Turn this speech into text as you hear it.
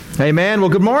Amen. Well,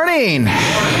 good morning.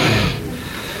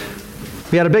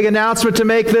 We had a big announcement to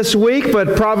make this week,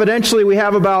 but providentially we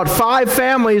have about 5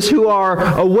 families who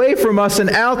are away from us and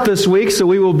out this week, so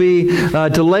we will be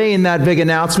delaying that big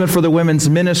announcement for the women's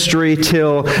ministry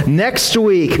till next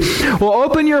week. Well,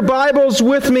 open your Bibles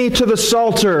with me to the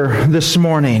Psalter this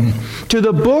morning, to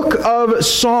the book of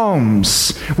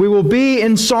Psalms. We will be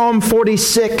in Psalm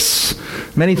 46.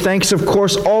 Many thanks, of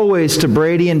course, always to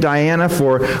Brady and Diana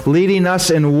for leading us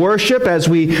in worship as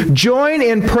we join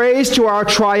in praise to our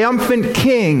triumphant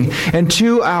King and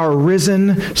to our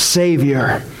risen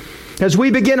Savior. As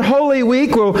we begin Holy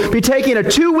Week, we'll be taking a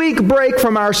 2-week break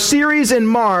from our series in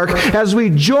Mark as we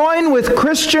join with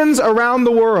Christians around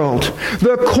the world,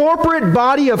 the corporate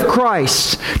body of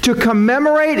Christ, to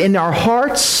commemorate in our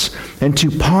hearts and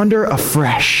to ponder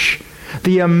afresh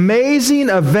the amazing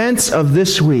events of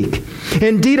this week.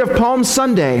 Indeed, of Palm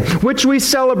Sunday, which we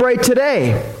celebrate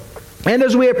today. And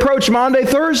as we approach Maundy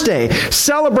Thursday,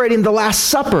 celebrating the Last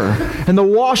Supper and the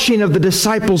washing of the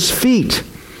disciples' feet,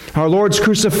 our Lord's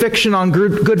crucifixion on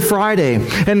Good Friday,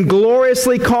 and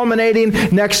gloriously culminating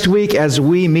next week as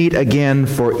we meet again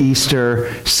for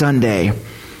Easter Sunday.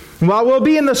 While we'll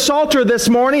be in the Psalter this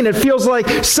morning, it feels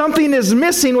like something is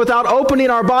missing without opening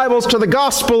our Bibles to the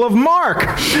Gospel of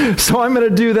Mark. So I'm going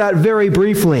to do that very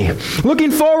briefly.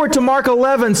 Looking forward to Mark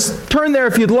 11. Turn there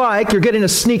if you'd like. You're getting a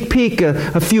sneak peek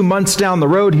a few months down the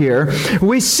road here.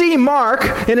 We see Mark,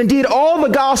 and indeed all the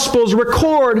Gospels,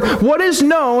 record what is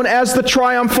known as the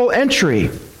triumphal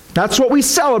entry. That's what we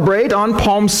celebrate on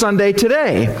Palm Sunday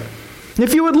today.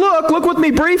 If you would look with me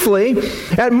briefly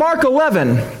at Mark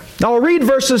 11. I'll read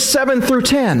verses 7 through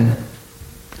 10.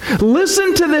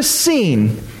 Listen to this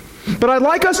scene, but I'd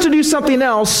like us to do something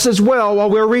else as well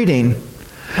while we're reading.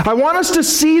 I want us to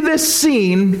see this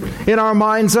scene in our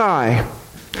mind's eye.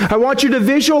 I want you to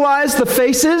visualize the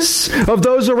faces of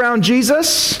those around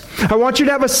Jesus. I want you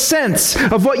to have a sense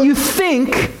of what you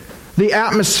think the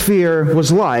atmosphere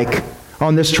was like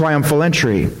on this triumphal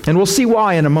entry. And we'll see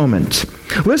why in a moment.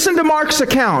 Listen to Mark's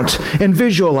account and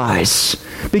visualize.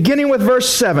 Beginning with verse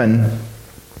 7.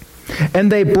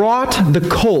 And they brought the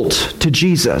colt to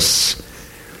Jesus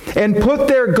and put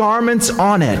their garments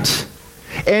on it,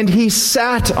 and he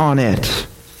sat on it.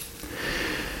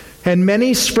 And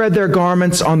many spread their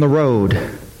garments on the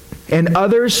road, and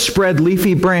others spread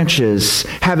leafy branches,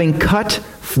 having cut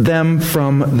them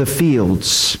from the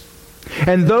fields.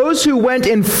 And those who went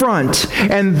in front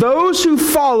and those who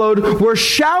followed were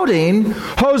shouting,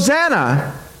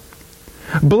 Hosanna!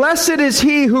 Blessed is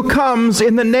he who comes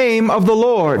in the name of the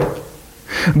Lord.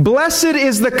 Blessed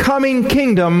is the coming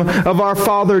kingdom of our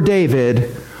father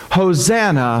David.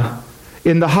 Hosanna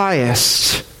in the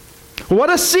highest. What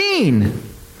a scene!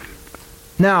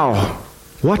 Now,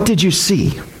 what did you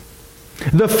see?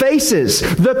 The faces,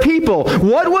 the people,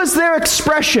 what was their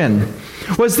expression?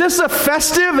 Was this a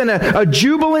festive and a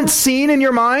jubilant scene in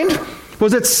your mind?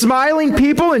 Was it smiling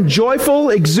people and joyful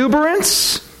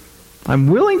exuberance? I'm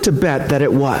willing to bet that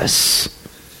it was.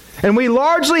 And we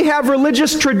largely have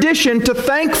religious tradition to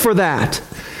thank for that.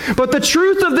 But the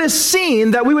truth of this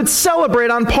scene that we would celebrate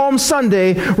on Palm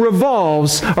Sunday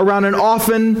revolves around an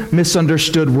often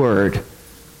misunderstood word.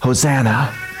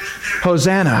 Hosanna.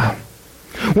 Hosanna.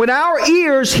 When our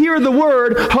ears hear the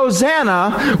word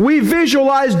Hosanna, we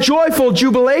visualize joyful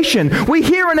jubilation. We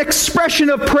hear an expression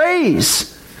of praise.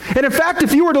 And in fact,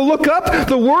 if you were to look up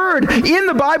the word in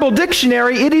the Bible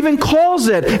dictionary, it even calls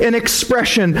it an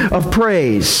expression of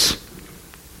praise.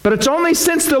 But it's only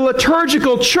since the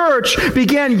liturgical church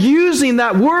began using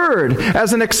that word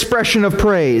as an expression of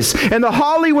praise, and the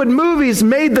Hollywood movies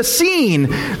made the scene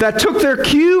that took their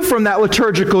cue from that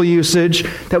liturgical usage,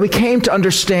 that we came to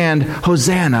understand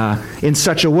Hosanna in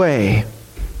such a way.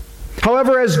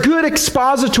 However, as good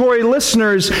expository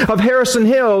listeners of Harrison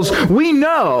Hills, we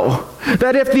know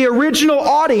that if the original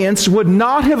audience would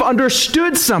not have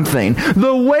understood something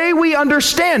the way we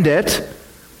understand it,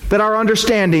 that our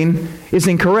understanding is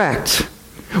incorrect.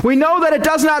 We know that it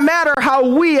does not matter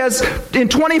how we, as in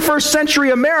 21st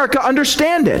century America,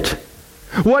 understand it.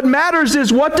 What matters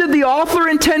is, what did the author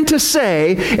intend to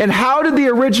say, and how did the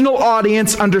original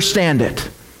audience understand it?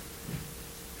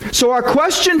 So our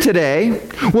question today,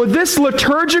 would this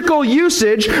liturgical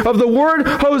usage of the word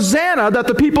Hosanna that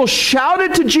the people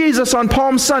shouted to Jesus on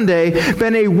Palm Sunday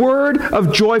been a word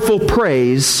of joyful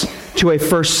praise to a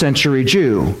first century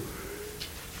Jew?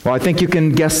 Well, I think you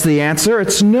can guess the answer.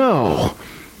 It's no.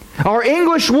 Our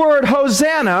English word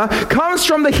Hosanna comes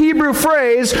from the Hebrew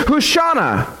phrase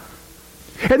Hoshana.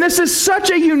 And this is such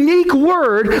a unique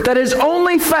word that is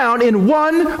only found in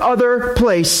one other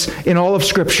place in all of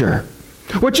Scripture.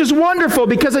 which is wonderful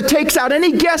because it takes out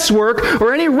any guesswork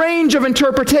or any range of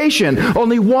interpretation.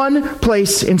 Only one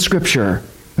place in Scripture.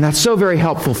 And that's so very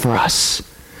helpful for us.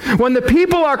 When the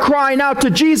people are crying out to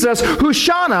Jesus,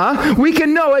 Hosanna, we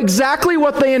can know exactly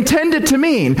what they intended to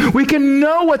mean. We can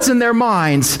know what's in their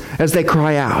minds as they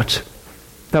cry out.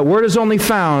 That word is only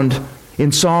found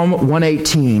in Psalm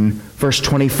 118, verse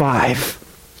 25.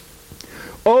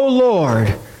 O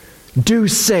Lord, do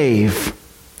save.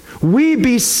 We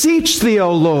beseech thee,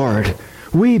 O Lord.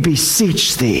 We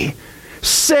beseech thee.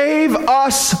 Save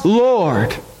us,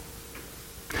 Lord.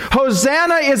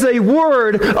 Hosanna is a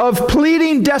word of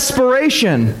pleading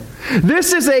desperation.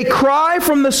 This is a cry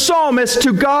from the psalmist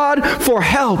to God for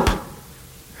help.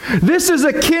 This is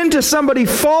akin to somebody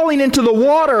falling into the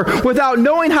water without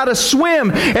knowing how to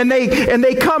swim, and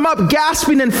they come up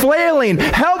gasping and flailing,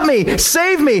 "Help me,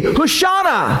 save me,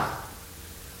 Hosanna!"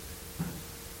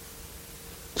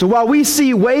 So while we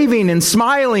see waving and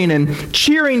smiling and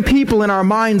cheering people in our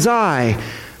mind's eye,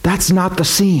 that's not the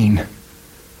scene.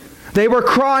 They were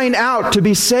crying out to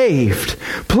be saved.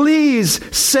 Please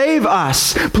save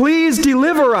us. Please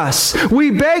deliver us.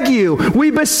 We beg you. We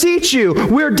beseech you.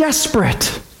 We're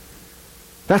desperate.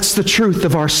 That's the truth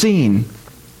of our scene.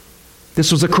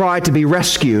 This was a cry to be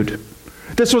rescued.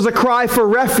 This was a cry for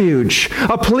refuge,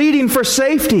 a pleading for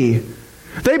safety.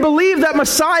 They believed that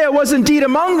Messiah was indeed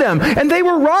among them, and they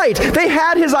were right. They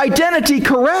had his identity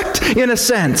correct in a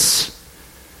sense.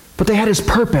 But they had his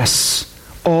purpose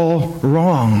all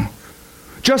wrong.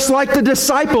 Just like the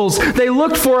disciples, they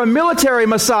looked for a military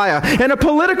Messiah and a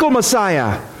political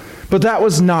Messiah. But that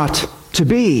was not to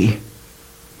be.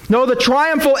 No, the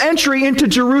triumphal entry into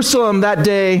Jerusalem that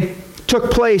day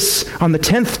took place on the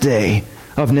 10th day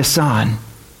of Nisan.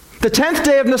 The 10th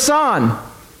day of Nisan.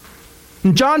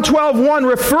 John 12:1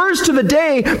 refers to the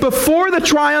day before the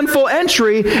triumphal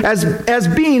entry as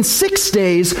being 6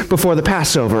 days before the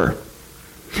Passover.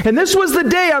 And this was the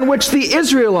day on which the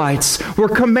Israelites were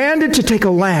commanded to take a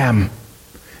lamb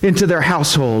into their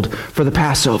household for the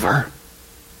Passover.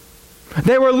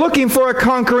 They were looking for a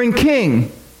conquering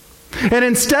king. And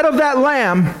instead of that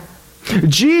lamb,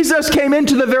 Jesus came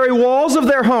into the very walls of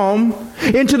their home,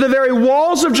 into the very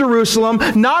walls of Jerusalem,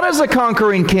 not as a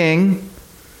conquering king,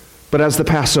 but as the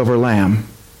Passover lamb.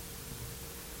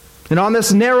 And on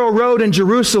this narrow road in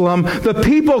Jerusalem, the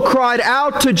people cried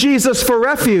out to Jesus for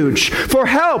refuge, for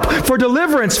help, for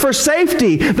deliverance, for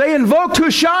safety. They invoked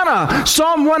Hosanna,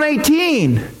 Psalm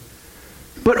 118.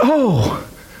 But oh,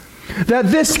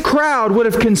 that this crowd would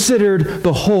have considered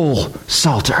the whole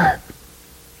Psalter,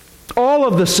 all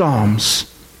of the Psalms,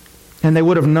 and they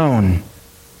would have known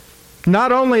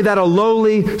not only that a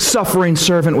lowly, suffering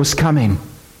servant was coming,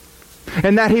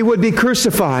 and that he would be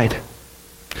crucified,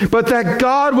 but that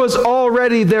God was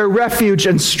already their refuge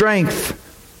and strength.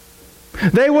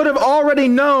 They would have already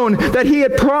known that he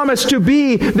had promised to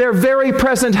be their very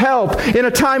present help in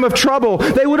a time of trouble.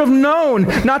 They would have known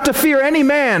not to fear any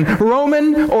man,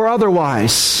 Roman or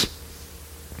otherwise.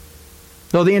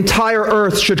 Though the entire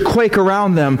earth should quake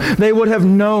around them, they would have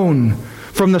known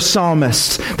from the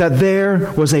psalmist that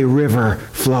there was a river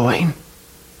flowing,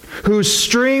 whose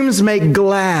streams make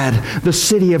glad the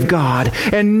city of God,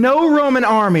 and no Roman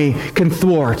army can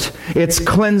thwart its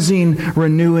cleansing,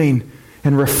 renewing,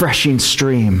 and refreshing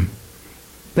stream.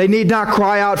 They need not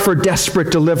cry out for desperate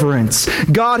deliverance.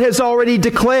 God has already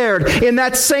declared in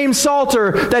that same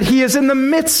Psalter that he is in the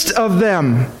midst of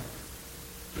them.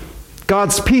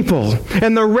 God's people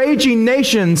and the raging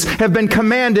nations have been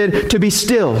commanded to be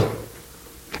still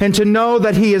and to know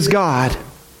that he is God.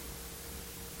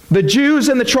 The Jews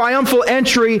in the triumphal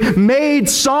entry made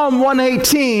Psalm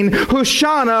 118,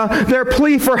 Hosanna, their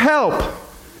plea for help.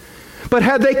 But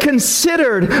had they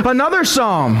considered another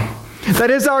psalm,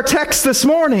 that is our text this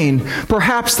morning,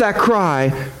 perhaps that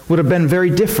cry would have been very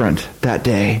different that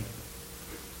day.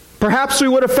 Perhaps we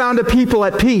would have found a people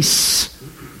at peace,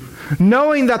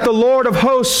 knowing that the Lord of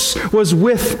hosts was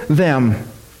with them,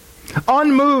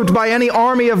 unmoved by any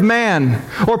army of man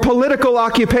or political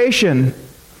occupation.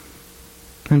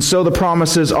 And so the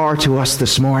promises are to us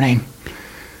this morning.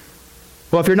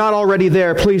 Well, if you're not already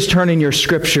there, please turn in your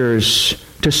scriptures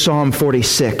to Psalm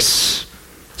 46.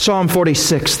 Psalm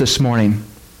 46 this morning.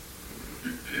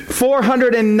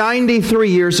 493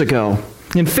 years ago,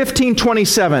 in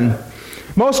 1527,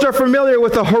 most are familiar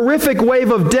with the horrific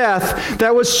wave of death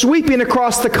that was sweeping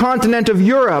across the continent of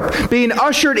Europe, being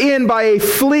ushered in by a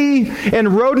flea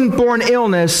and rodent-borne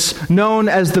illness known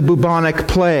as the bubonic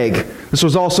plague. This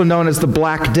was also known as the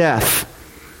Black Death.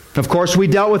 Of course, we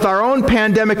dealt with our own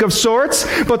pandemic of sorts,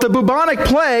 but the bubonic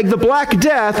plague, the Black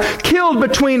Death, killed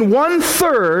between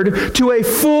 1/3 to a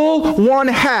full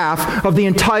 1/2 of the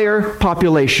entire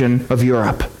population of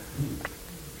Europe.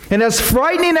 And as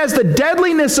frightening as the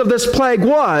deadliness of this plague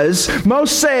was,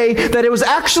 most say that it was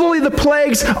actually the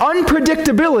plague's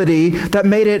unpredictability that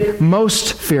made it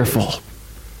most fearful.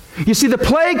 You see, the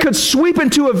plague could sweep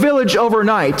into a village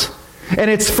overnight, and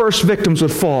its first victims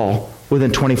would fall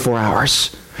within 24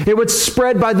 hours. It would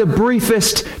spread by the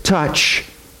briefest touch.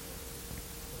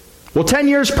 Well, 10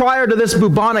 years prior to this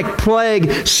bubonic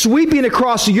plague sweeping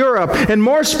across Europe, and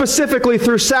more specifically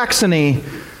through Saxony,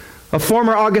 a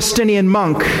former Augustinian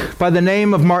monk by the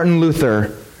name of Martin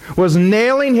Luther was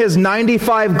nailing his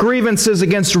 95 grievances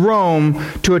against Rome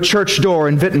to a church door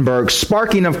in Wittenberg,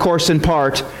 sparking, of course, in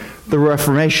part, the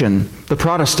Reformation, the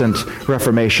Protestant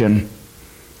Reformation.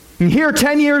 And here,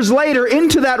 10 years later,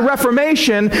 into that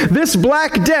Reformation, this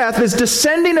Black Death is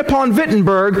descending upon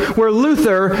Wittenberg, where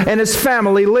Luther and his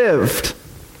family lived.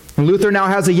 And Luther now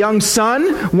has a young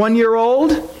son, 1 year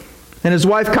old, and his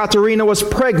wife Katharina was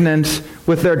pregnant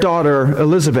with their daughter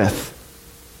Elizabeth.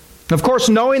 Of course,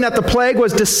 knowing that the plague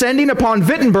was descending upon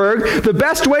Wittenberg, the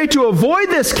best way to avoid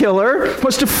this killer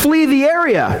was to flee the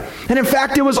area. And in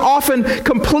fact, it was often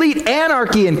complete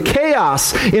anarchy and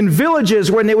chaos in villages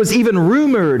when it was even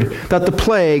rumored that the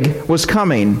plague was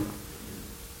coming.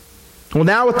 Well,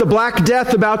 now with the Black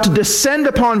Death about to descend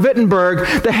upon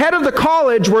Wittenberg, the head of the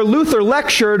college where Luther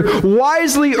lectured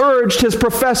wisely urged his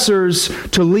professors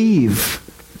to leave.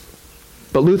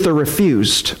 But Luther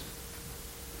refused.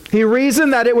 He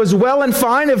reasoned that it was well and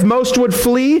fine if most would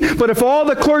flee, but if all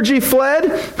the clergy fled,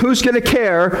 who's going to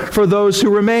care for those who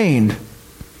remained?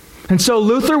 And so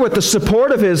Luther, with the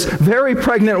support of his very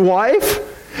pregnant wife,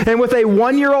 and with a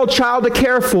 1-year-old child to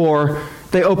care for,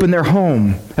 they opened their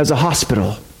home as a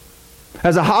hospital.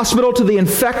 As a hospital to the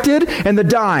infected and the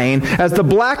dying, as the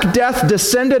Black Death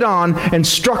descended on and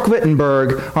struck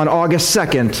Wittenberg on August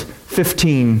 2nd,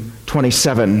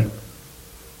 1527.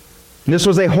 This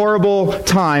was a horrible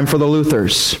time for the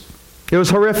Luthers. It was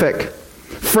horrific.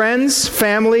 Friends,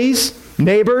 families,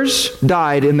 neighbors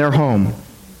died in their home.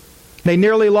 They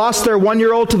nearly lost their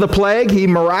 1-year-old to the plague. He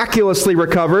miraculously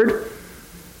recovered.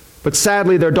 But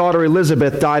sadly, their daughter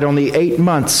Elizabeth died only 8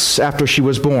 months after she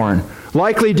was born,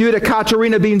 likely due to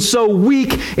Katharina being so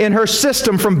weak in her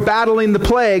system from battling the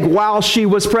plague while she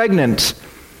was pregnant.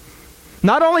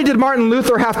 Not only did Martin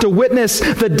Luther have to witness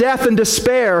the death and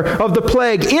despair of the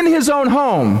plague in his own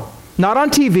home, not on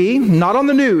TV, not on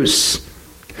the news,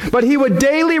 but he would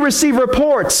daily receive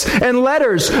reports and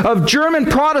letters of German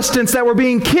Protestants that were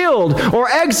being killed or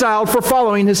exiled for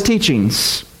following his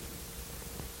teachings.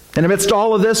 And amidst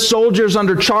all of this, soldiers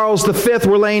under Charles V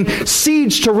were laying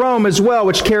siege to Rome as well,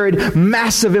 which carried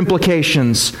massive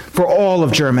implications for all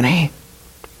of Germany.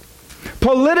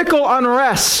 Political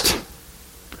unrest,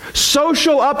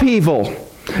 social upheaval,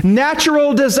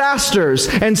 natural disasters,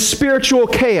 and spiritual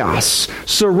chaos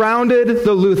surrounded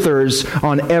the Luthers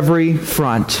on every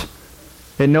front,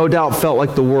 and no doubt felt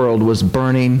like the world was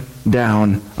burning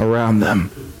down around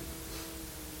them.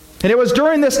 And it was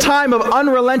during this time of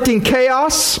unrelenting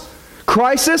chaos,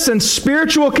 crisis, and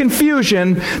spiritual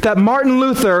confusion that Martin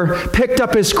Luther picked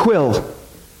up his quill.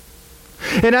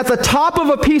 And at the top of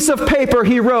a piece of paper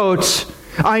he wrote,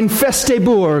 "Ein feste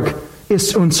Burg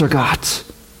ist unser Gott."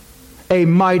 A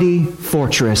mighty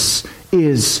fortress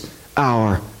is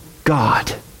our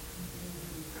God.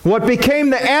 What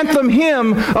became the anthem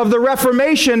hymn of the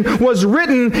Reformation was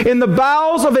written in the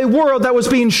bowels of a world that was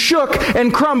being shook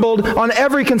and crumbled on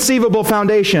every conceivable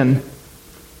foundation.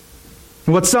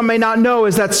 What some may not know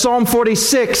is that Psalm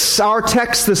 46, our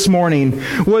text this morning,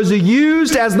 was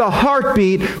used as the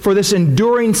heartbeat for this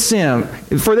enduring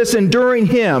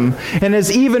hymn, and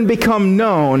has even become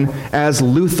known as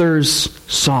Luther's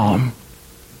Psalm.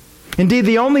 Indeed,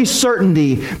 the only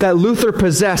certainty that Luther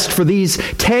possessed for these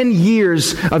 10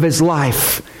 years of his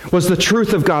life was the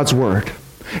truth of God's Word,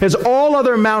 as all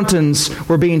other mountains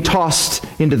were being tossed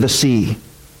into the sea.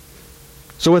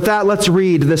 So with that, let's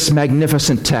read this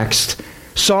magnificent text.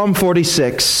 Psalm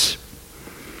 46.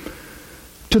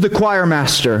 To the choir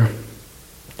master,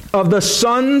 of the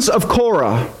sons of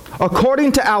Korah,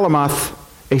 according to Alamoth,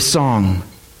 a song.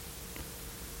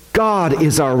 God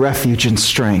is our refuge and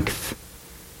strength,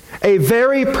 a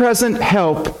very present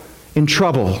help in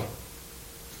trouble.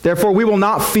 Therefore we will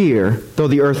not fear, though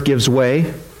the earth gives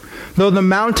way, though the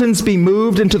mountains be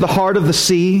moved into the heart of the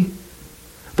sea,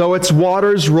 though its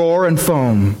waters roar and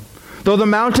foam, though the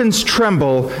mountains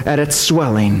tremble at its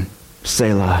swelling.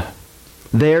 Selah.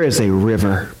 There is a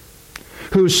river,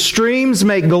 whose streams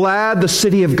make glad the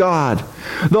city of God,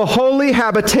 the holy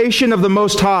habitation of the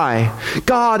Most High.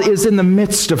 God is in the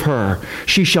midst of her.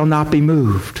 She shall not be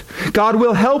moved. God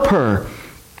will help her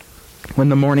when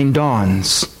the morning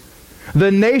dawns.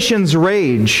 The nations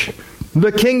rage.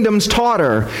 The kingdoms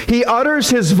totter. He utters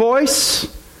his voice.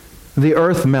 The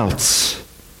earth melts.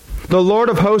 The Lord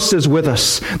of hosts is with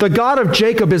us. The God of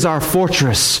Jacob is our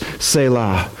fortress.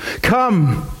 Selah.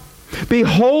 Come,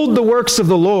 behold the works of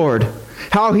the Lord,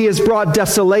 how he has brought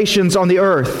desolations on the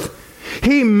earth.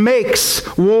 He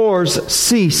makes wars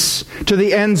cease to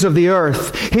the ends of the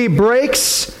earth. He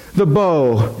breaks the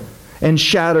bow and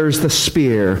shatters the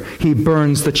spear. He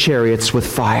burns the chariots with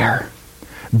fire.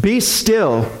 Be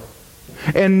still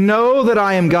and know that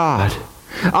I am God.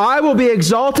 I will be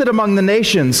exalted among the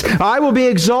nations. I will be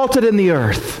exalted in the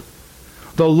earth.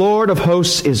 The Lord of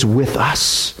hosts is with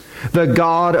us. The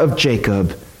God of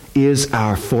Jacob is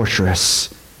our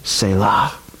fortress.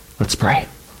 Selah. Let's pray.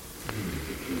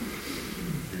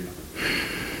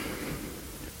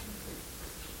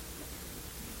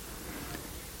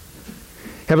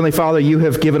 Heavenly Father, you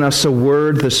have given us a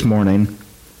word this morning.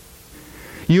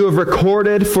 You have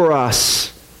recorded for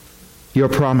us your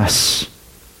promise.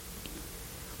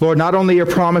 Lord, not only your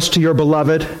promise to your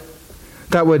beloved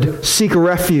that would seek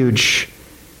refuge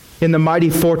in the mighty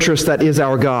fortress that is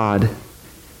our God,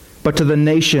 but to the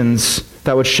nations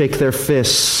that would shake their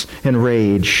fists in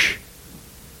rage.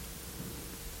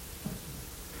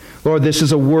 Lord, this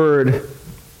is a word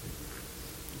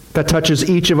that touches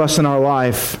each of us in our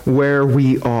life where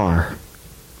we are.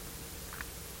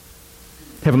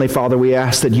 Heavenly Father, we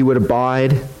ask that you would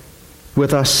abide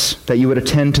with us, that you would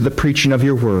attend to the preaching of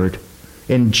your word.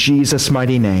 In Jesus'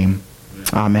 mighty name,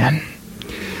 amen.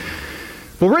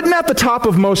 Well, written at the top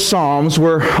of most Psalms,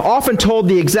 we're often told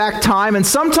the exact time and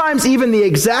sometimes even the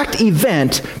exact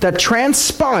event that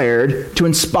transpired to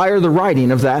inspire the writing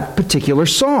of that particular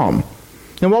psalm.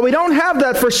 And while we don't have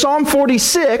that for Psalm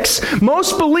 46,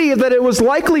 most believe that it was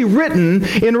likely written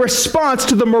in response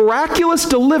to the miraculous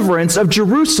deliverance of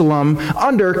Jerusalem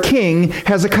under King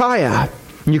Hezekiah.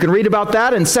 You can read about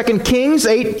that in 2 Kings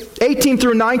 18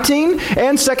 through 19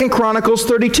 and 2 Chronicles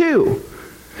 32.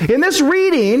 In this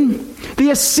reading,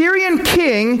 the Assyrian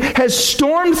king has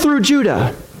stormed through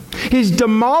Judah. He's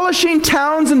demolishing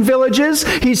towns and villages.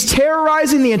 He's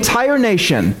terrorizing the entire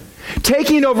nation,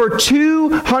 taking over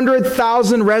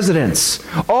 200,000 residents,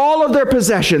 all of their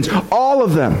possessions, all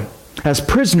of them as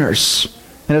prisoners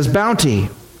and as bounty.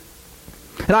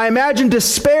 And I imagine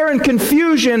despair and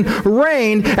confusion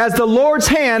reigned as the Lord's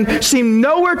hand seemed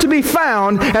nowhere to be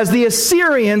found as the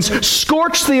Assyrians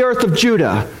scorched the earth of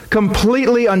Judah,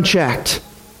 completely unchecked.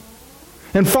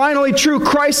 And finally, true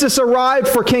crisis arrived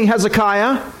for King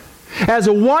Hezekiah as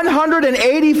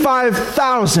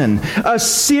 185,000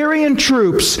 Assyrian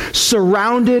troops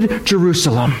surrounded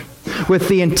Jerusalem with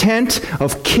the intent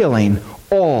of killing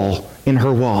all in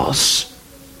her walls.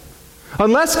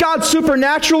 Unless God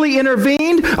supernaturally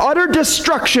intervened, utter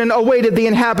destruction awaited the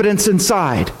inhabitants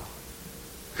inside.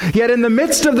 Yet in the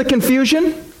midst of the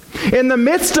confusion, in the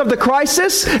midst of the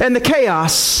crisis and the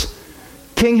chaos,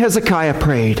 King Hezekiah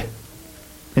prayed,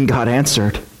 and God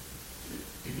answered.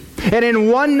 And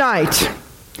in one night,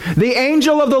 the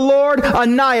angel of the Lord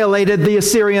annihilated the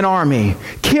Assyrian army,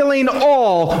 killing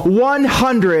all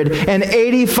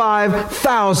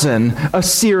 185,000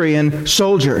 Assyrian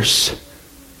soldiers.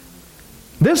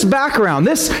 This background,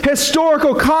 this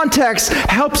historical context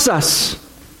helps us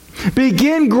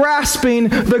begin grasping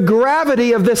the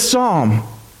gravity of this psalm.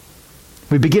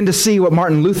 We begin to see what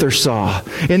Martin Luther saw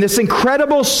in this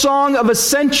incredible song of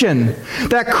ascension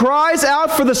that cries out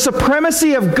for the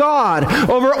supremacy of God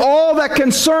over all that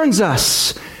concerns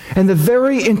us and the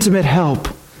very intimate help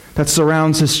that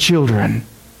surrounds his children.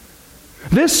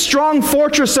 This strong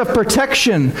fortress of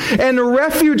protection and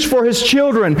refuge for his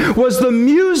children was the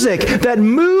music that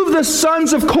moved the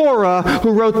sons of Korah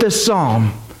who wrote this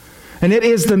psalm. And it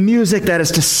is the music that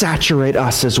is to saturate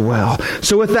us as well.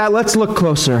 So with that, let's look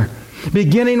closer.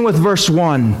 Beginning with verse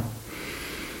 1.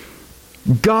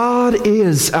 God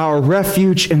is our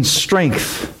refuge and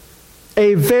strength,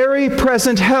 a very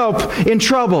present help in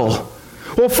trouble.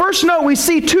 Well, first note, we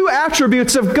see two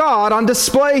attributes of God on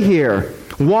display here.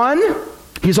 One,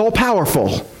 he's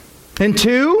all-powerful. And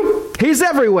two, he's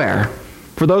everywhere.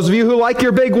 For those of you who like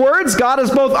your big words, God is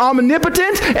both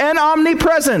omnipotent and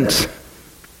omnipresent.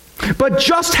 But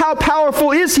just how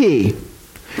powerful is he?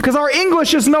 Because our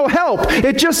English is no help.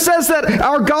 It just says that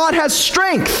our God has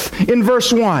strength in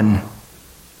verse 1.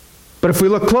 But if we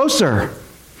look closer,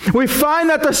 we find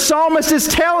that the psalmist is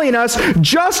telling us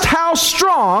just how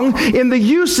strong in the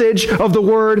usage of the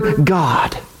word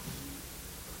God.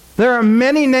 There are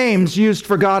many names used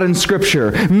for God in Scripture.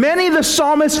 Many the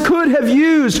psalmist could have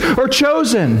used or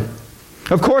chosen.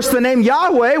 Of course, the name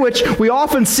Yahweh, which we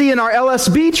often see in our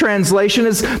LSB translation,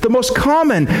 is the most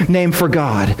common name for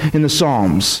God in the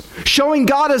Psalms, showing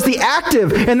God as the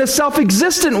active and the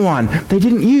self-existent one. They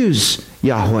didn't use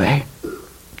Yahweh.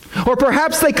 Or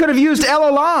perhaps they could have used El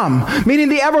Olam, meaning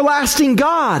the everlasting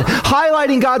God,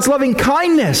 highlighting God's loving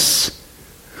kindness.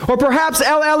 Or perhaps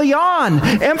El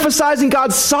Elyon, emphasizing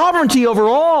God's sovereignty over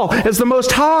all as the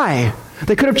Most High.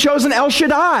 They could have chosen El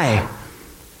Shaddai.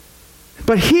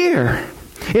 But here,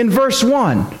 in verse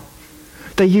 1,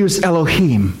 they use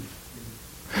Elohim,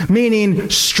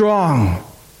 meaning strong,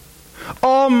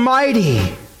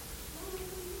 almighty.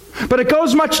 But it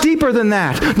goes much deeper than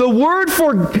that. The word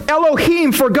for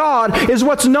Elohim, for God, is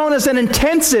what's known as an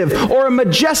intensive or a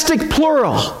majestic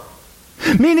plural.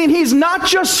 Meaning he's not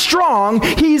just strong,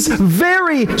 he's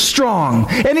very strong.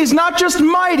 And he's not just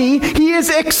mighty, he is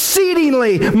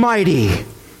exceedingly mighty.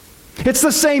 It's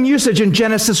the same usage in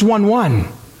Genesis 1:1.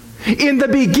 In the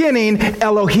beginning,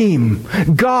 Elohim,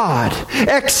 God,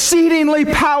 exceedingly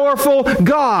powerful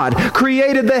God,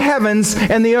 created the heavens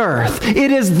and the earth. It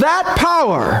is that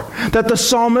power that the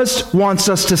psalmist wants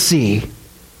us to see.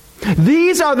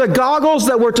 These are the goggles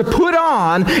that we're to put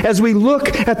on as we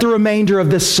look at the remainder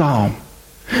of this psalm.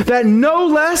 That no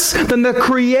less than the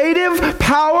creative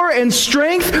power and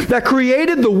strength that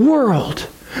created the world,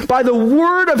 by the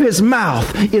word of his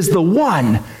mouth, is the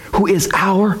one who is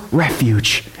our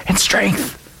refuge and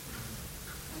strength.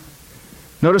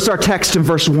 Notice our text in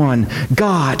verse 1.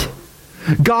 God.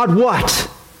 God what?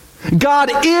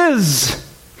 God is.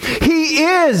 He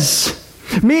is.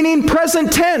 Meaning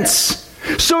present tense.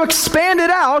 So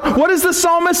expanded out, what is the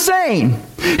psalmist saying?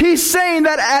 He's saying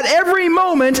that at every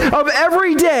moment of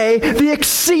every day, the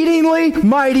exceedingly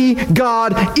mighty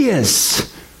God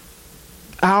is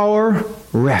our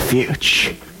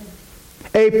refuge.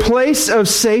 A place of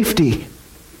safety.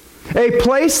 A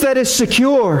place that is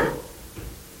secure.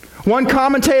 One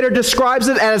commentator describes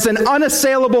it as an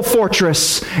unassailable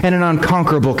fortress and an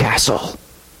unconquerable castle.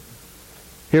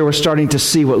 Here we're starting to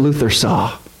see what Luther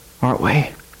saw, aren't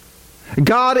we?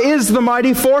 God is the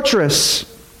mighty fortress.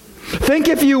 Think,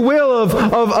 if you will,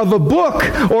 of a book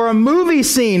or a movie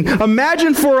scene.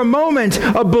 Imagine for a moment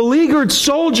a beleaguered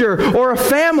soldier or a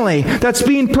family that's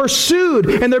being pursued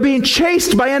and they're being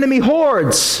chased by enemy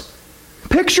hordes.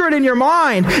 Picture it in your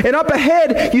mind, and up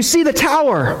ahead you see the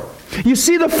tower. You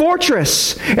see the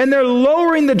fortress, and they're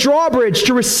lowering the drawbridge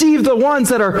to receive the ones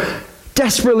that are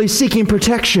desperately seeking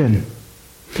protection.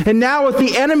 And now with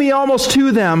the enemy almost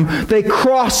to them, they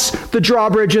cross the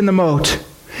drawbridge in the moat.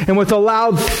 And with a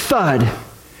loud thud,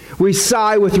 we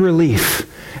sigh with relief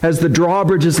as the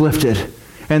drawbridge is lifted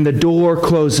and the door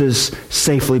closes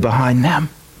safely behind them.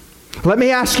 Let me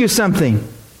ask you something.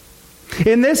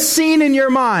 In this scene in your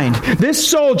mind, this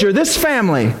soldier, this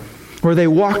family, were they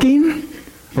walking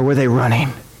or were they running?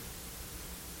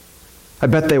 I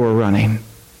bet they were running.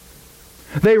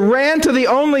 They ran to the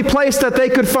only place that they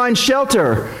could find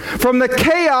shelter from the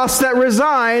chaos that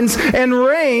resides and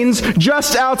reigns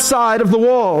just outside of the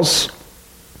walls.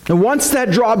 And once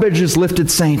that drawbridge is lifted,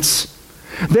 saints,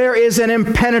 there is an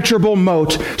impenetrable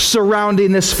moat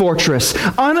surrounding this fortress,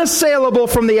 unassailable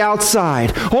from the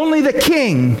outside. Only the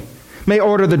king may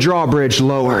order the drawbridge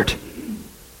lowered.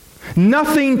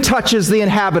 Nothing touches the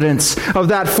inhabitants of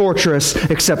that fortress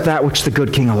except that which the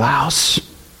good king allows.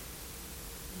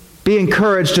 Be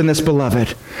encouraged in this,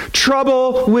 beloved.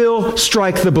 Trouble will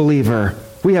strike the believer.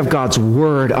 We have God's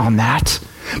word on that.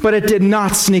 But it did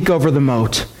not sneak over the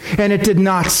moat, and it did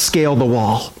not scale the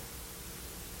wall.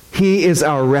 He is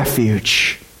our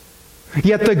refuge.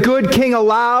 Yet the good king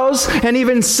allows and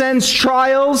even sends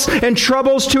trials and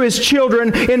troubles to his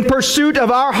children in pursuit of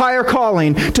our higher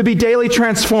calling to be daily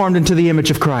transformed into the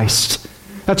image of Christ.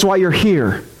 That's why you're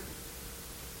here.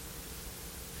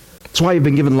 That's why you've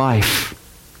been given life.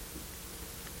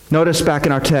 Notice back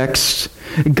in our text,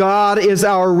 God is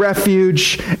our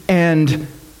refuge and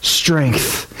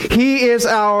strength. He is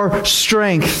our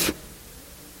strength.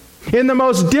 In the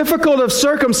most difficult of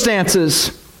circumstances,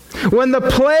 when the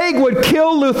plague would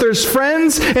kill Luther's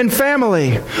friends and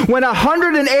family, when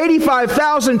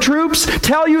 185,000 troops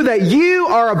tell you that you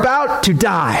are about to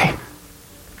die,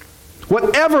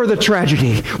 whatever the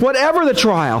tragedy, whatever the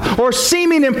trial, or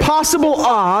seeming impossible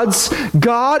odds,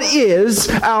 God is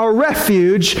our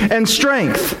refuge and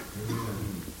strength.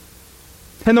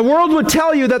 And the world would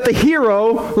tell you that the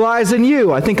hero lies in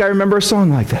you. I think I remember a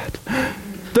song like that.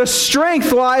 The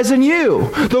strength lies in you.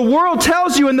 The world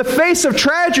tells you in the face of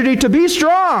tragedy to be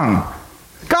strong.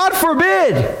 God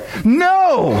forbid.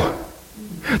 No.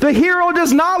 The hero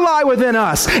does not lie within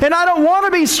us. And I don't want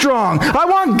to be strong. I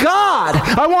want God.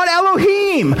 I want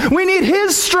Elohim. We need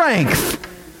His strength.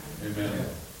 Amen.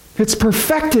 It's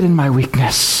perfected in my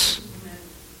weakness.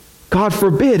 God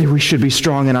forbid we should be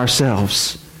strong in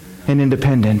ourselves and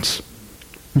independent.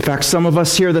 In fact, some of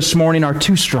us here this morning are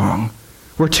too strong.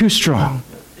 We're too strong.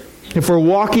 If we're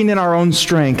walking in our own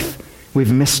strength,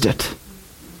 we've missed it.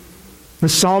 The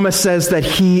psalmist says that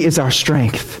He is our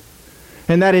strength.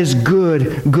 And that is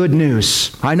good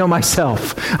news. I know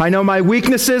myself. I know my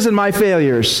weaknesses and my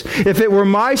failures. If it were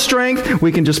my strength,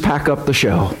 we can just pack up the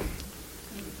show.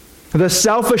 The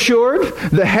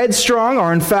self-assured, the headstrong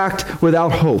are in fact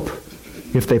without hope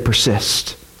if they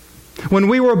persist. When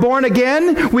we were born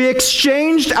again, we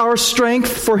exchanged our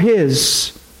strength for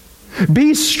His.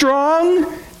 Be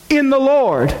strong in the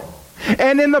Lord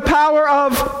and in the power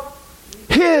of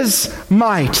His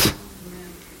might.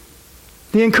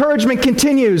 The encouragement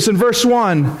continues in verse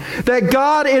 1 that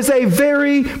God is a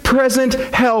very present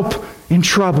help in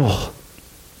trouble.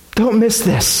 Don't miss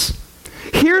this.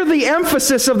 Hear the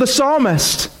emphasis of the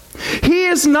psalmist. He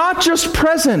is not just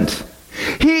present.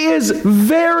 He is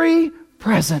very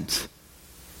present.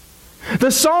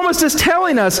 The psalmist is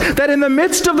telling us that in the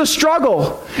midst of the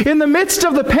struggle, in the midst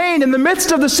of the pain, in the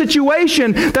midst of the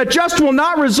situation that just will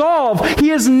not resolve,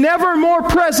 He is never more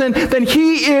present than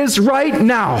He is right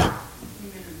now.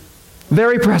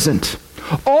 Very present.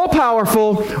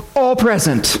 All-powerful,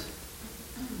 all-present.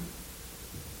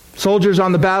 Soldiers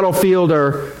on the battlefield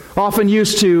are often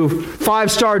used to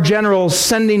 5-star generals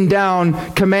sending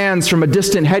down commands from a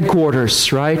distant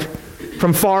headquarters, right?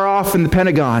 From far off in the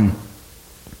Pentagon.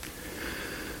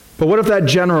 But what if that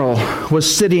general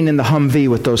was sitting in the Humvee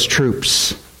with those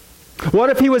troops? What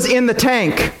if he was in the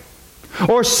tank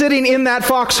or sitting in that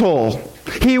foxhole?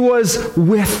 He was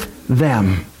with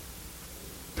them.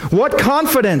 What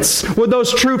confidence would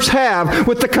those troops have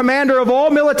with the commander of all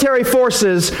military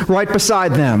forces right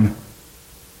beside them?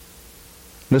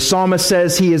 The psalmist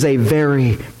says He is a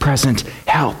very present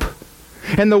help.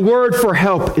 And the word for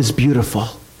help is beautiful.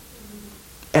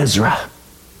 Ezra.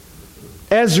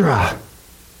 Ezra.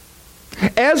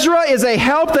 Ezra is a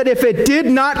help that if it did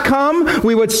not come,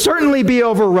 we would certainly be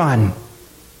overrun.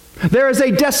 There is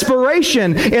a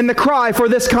desperation in the cry for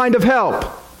this kind of help.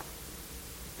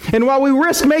 And while we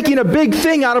risk making a big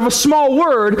thing out of a small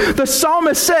word, the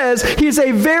psalmist says He's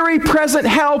a very present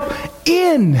help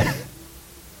in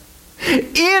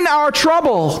our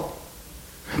trouble.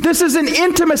 This is an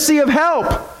intimacy of help.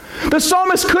 The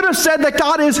psalmist could have said that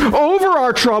God is over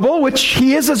our trouble, which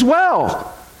He is as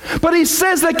well. But he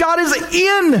says that God is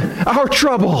in our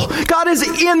trouble. God is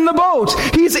in the boat.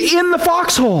 He's in the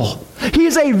foxhole.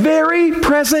 He's a very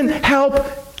present help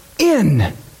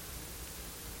in.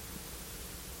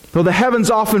 Though the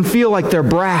heavens often feel like they're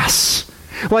brass,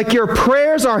 like your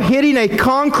prayers are hitting a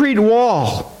concrete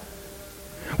wall.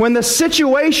 When the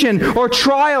situation or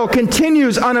trial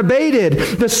continues unabated,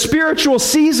 the spiritual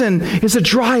season is a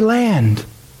dry land.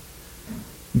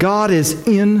 God is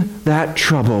in that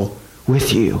trouble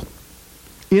with you.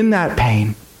 In that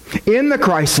pain. In the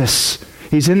crisis.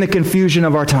 He's in the confusion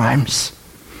of our times.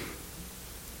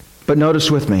 But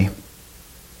notice with me.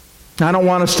 I don't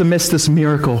want us to miss this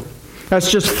miracle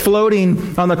that's just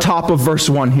floating on the top of verse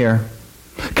 1 here.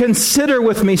 Consider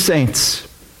with me, saints,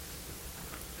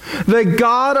 the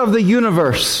God of the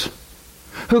universe,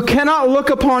 who cannot look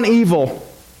upon evil,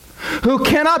 who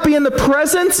cannot be in the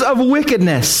presence of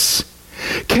wickedness,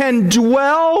 can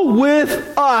dwell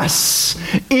with us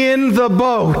in the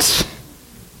boat,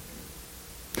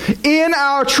 in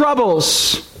our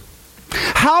troubles.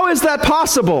 How is that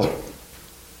possible?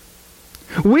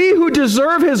 We who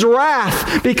deserve His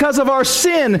wrath because of our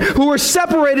sin, who were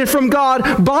separated from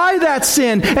God by that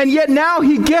sin, and yet now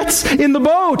He gets in the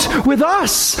boat with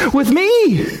us, with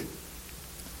me.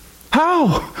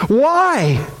 How?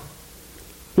 Why?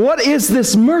 What is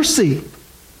this mercy?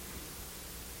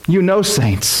 You know,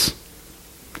 saints,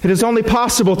 it is only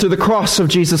possible through the cross of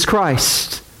Jesus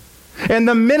Christ and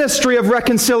the ministry of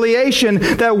reconciliation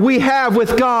that we have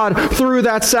with God through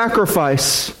that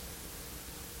sacrifice.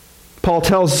 Paul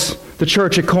tells the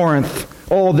church at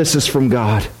Corinth, all this is from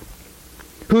God,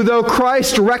 who through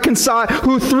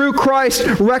Christ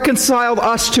reconciled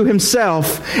us to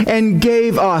Himself and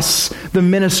gave us the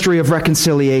ministry of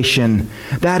reconciliation.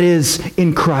 That is,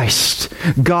 in Christ,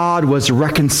 God was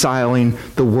reconciling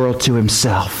the world to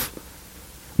Himself,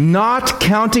 not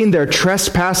counting their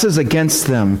trespasses against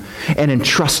them, and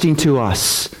entrusting to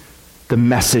us the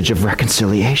message of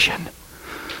reconciliation.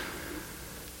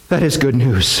 That is good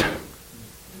news.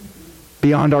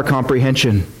 Beyond our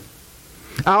comprehension.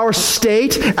 Our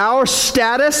state, our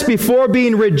status before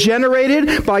being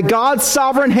regenerated by God's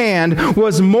sovereign hand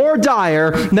was more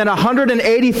dire than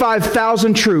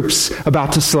 185,000 troops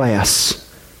about to slay us.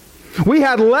 We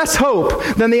had less hope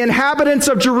than the inhabitants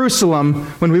of Jerusalem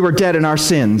when we were dead in our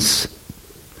sins.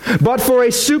 But for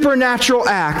a supernatural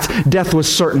act, death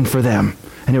was certain for them,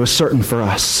 and it was certain for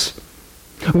us.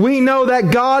 We know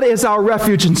that God is our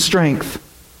refuge and strength,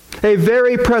 a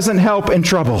very present help in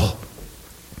trouble.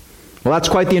 Well, that's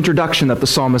quite the introduction that the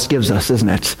psalmist gives us, isn't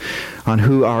it, on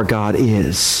who our God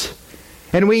is.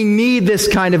 And we need this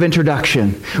kind of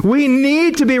introduction. We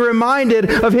need to be reminded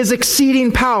of his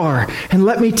exceeding power. And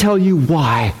let me tell you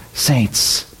why,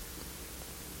 saints.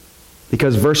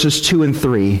 Because verses 2 and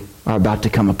 3 are about to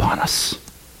come upon us.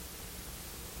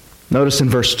 Notice in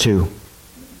verse 2.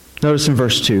 Notice in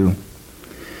verse 2.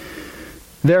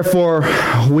 Therefore,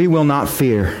 we will not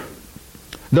fear,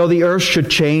 though the earth should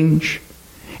change,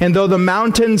 and though the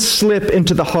mountains slip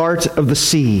into the heart of the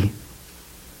sea.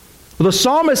 Well, the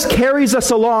psalmist carries us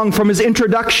along from his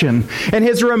introduction and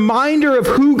his reminder of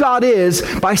who God is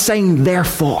by saying,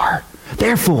 therefore.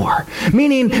 Therefore.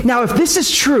 Meaning, now if this is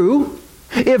true,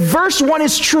 if verse 1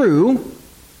 is true,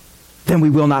 then we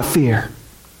will not fear.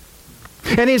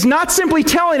 And he's not simply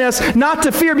telling us not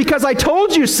to fear because I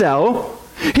told you so.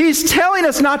 He's telling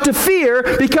us not to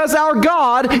fear because our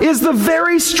God is the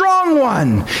very strong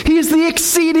one. He's the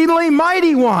exceedingly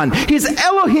mighty one. He's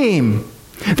Elohim.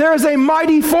 There is a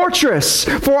mighty fortress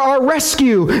for our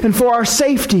rescue and for our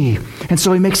safety. And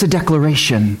so he makes a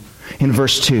declaration in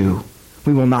verse 2.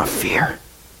 We will not fear.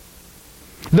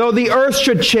 Though the earth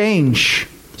should change,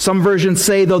 some versions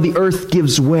say though the earth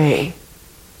gives way.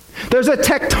 There's a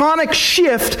tectonic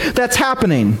shift that's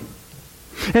happening.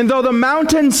 And though the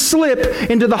mountains slip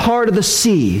into the heart of the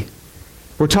sea,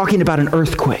 we're talking about an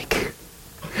earthquake.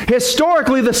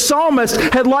 Historically, the psalmist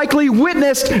had likely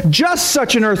witnessed just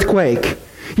such an earthquake.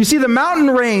 You see, the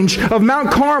mountain range of Mount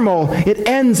Carmel, it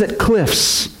ends at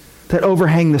cliffs that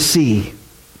overhang the sea.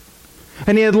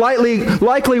 And he had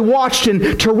likely watched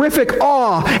in terrific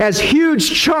awe as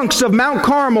huge chunks of Mount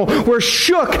Carmel were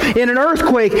shook in an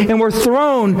earthquake and were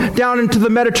thrown down into the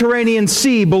Mediterranean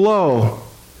Sea below.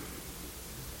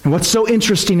 And what's so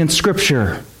interesting in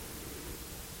Scripture,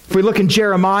 if we look in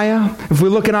Jeremiah, if we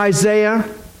look in Isaiah,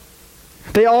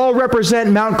 they all represent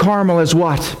Mount Carmel as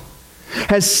what?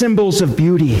 As symbols of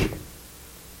beauty,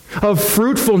 of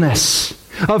fruitfulness,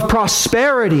 of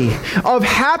prosperity, of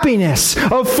happiness,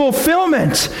 of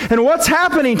fulfillment. And what's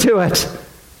happening to it?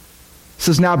 This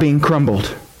is now being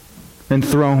crumbled and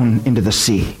thrown into the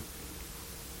sea.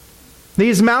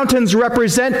 These mountains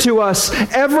represent to us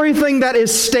everything that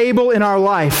is stable in our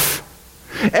life.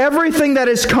 Everything that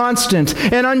is constant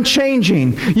and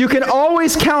unchanging. You can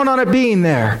always count on it being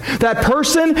there. That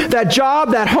person, that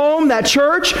job, that home, that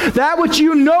church, that which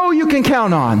you know you can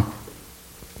count on.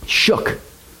 Shook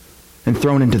and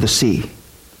thrown into the sea.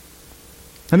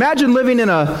 Imagine living in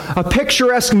a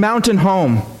picturesque mountain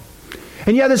home.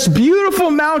 And you have this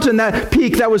beautiful mountain, that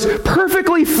peak that was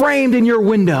perfectly framed in your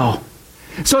window.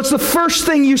 So it's the first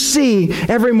thing you see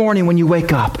every morning when you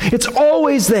wake up. It's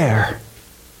always there.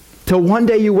 Till one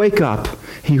day you wake up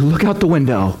and you look out the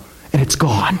window and it's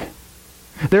gone.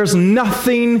 There's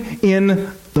nothing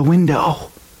in the window.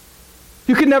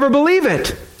 You can never believe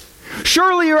it.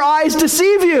 Surely your eyes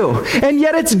deceive you, and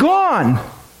yet it's gone.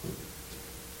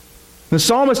 The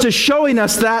psalmist is showing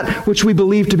us that which we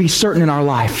believe to be certain in our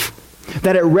life,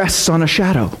 that it rests on a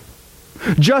shadow,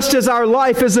 just as our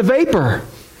life is a vapor.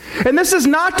 And this is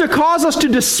not to cause us to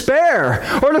despair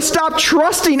or to stop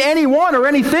trusting anyone or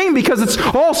anything because it's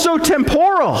all so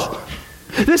temporal.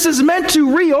 This is meant to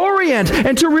reorient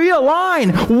and to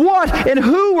realign what and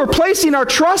who we're placing our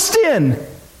trust in.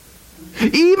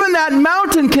 Even that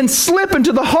mountain can slip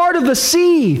into the heart of the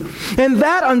sea, and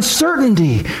that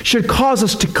uncertainty should cause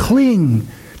us to cling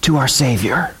to our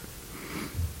Savior.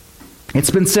 It's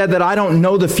been said that I don't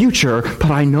know the future, but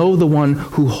I know the one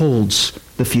who holds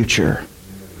the future.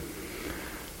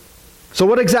 So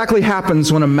what exactly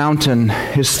happens when a mountain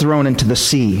is thrown into the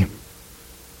sea?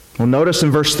 Well, notice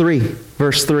in verse 3.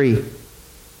 Verse 3.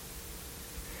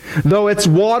 Though its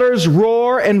waters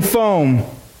roar and foam,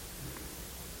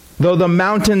 though the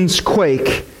mountains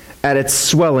quake at its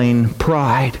swelling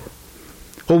pride.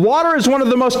 Well, water is one of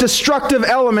the most destructive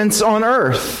elements on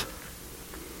earth.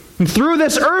 And through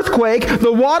this earthquake,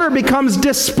 the water becomes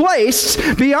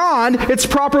displaced beyond its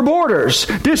proper borders,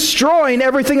 destroying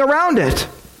everything around it.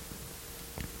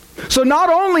 So not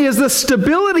only is the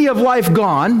stability of life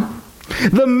gone,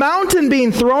 The mountain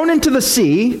being thrown into the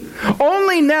sea,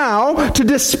 only now to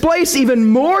displace even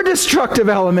more destructive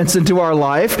elements into our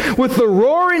life, with the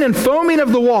roaring and foaming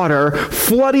of the water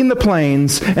flooding the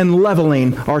plains and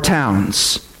leveling our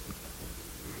towns.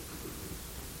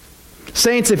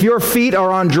 Saints, if your feet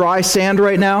are on dry sand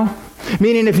right now,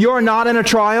 meaning if you're not in a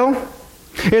trial,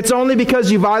 it's only because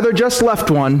you've either just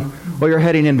left one or you're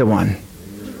heading into one.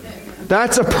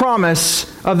 That's a promise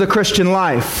of the Christian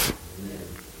life.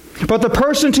 But the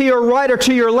person to your right or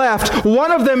to your left,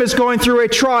 one of them is going through a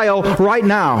trial right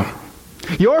now.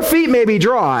 Your feet may be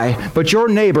dry, but your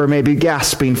neighbor may be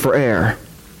gasping for air.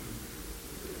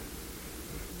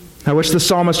 I wish the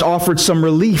psalmist offered some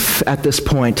relief at this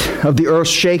point of the earth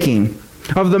shaking,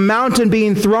 of the mountain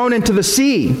being thrown into the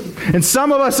sea. And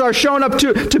some of us are shown up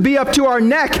to be up to our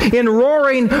neck in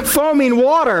roaring, foaming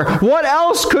water. What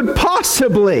else could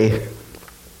possibly?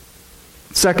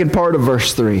 Second part of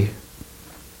verse 3.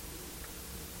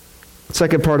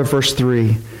 Second part of verse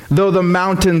 3. Though the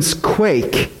mountains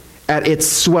quake at its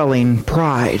swelling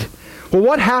pride. Well,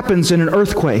 what happens in an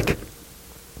earthquake?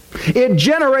 It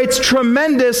generates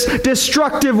tremendous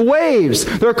destructive waves.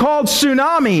 They're called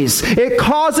tsunamis. It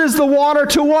causes the water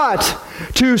to what?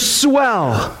 To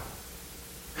swell.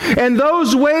 And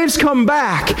those waves come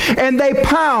back and they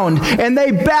pound and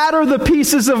they batter the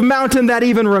pieces of mountain that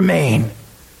even remain,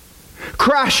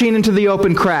 crashing into the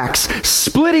open cracks,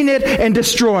 splitting it and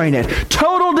destroying it.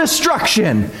 Total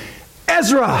destruction.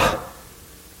 Ezra,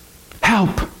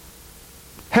 help.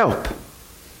 Help.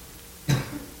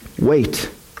 Wait.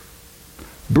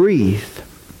 Breathe.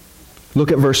 Look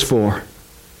at verse 4.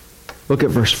 Look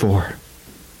at verse 4.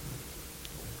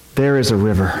 There is a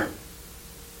river.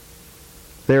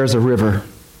 There is a river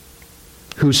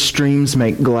whose streams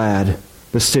make glad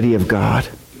the city of God,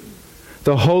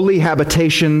 the holy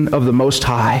habitation of the Most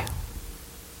High.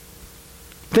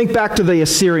 Think back to the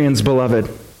Assyrians, beloved.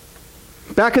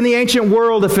 Back in the ancient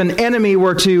world, if an enemy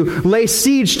were to lay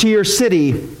siege to your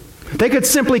city, they could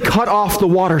simply cut off the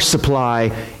water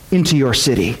supply into your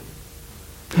city.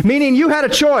 Meaning you had a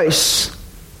choice.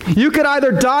 You could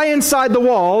either die inside the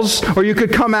walls or you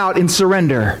could come out and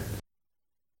surrender.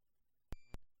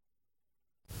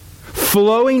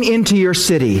 Flowing into your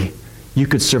city, you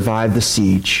could survive the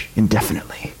siege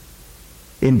indefinitely.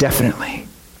 Indefinitely.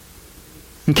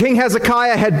 And King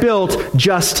Hezekiah had built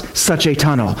just such a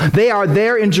tunnel. They are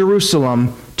there in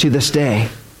Jerusalem to this day.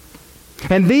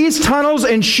 And these tunnels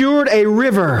ensured a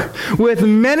river with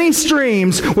many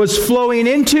streams was flowing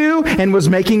into and was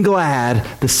making glad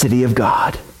the city of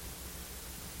God.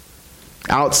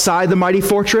 Outside the mighty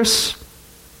fortress,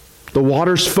 the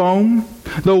waters foam,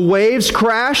 the waves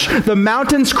crash, the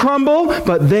mountains crumble,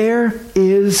 but there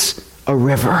is a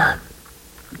river.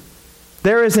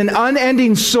 There is an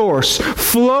unending source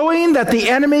flowing that the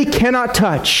enemy cannot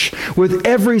touch with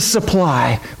every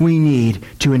supply we need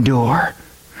to endure.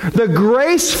 The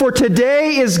grace for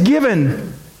today is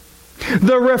given.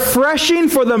 The refreshing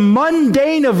for the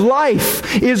mundane of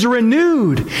life is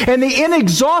renewed, and the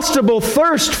inexhaustible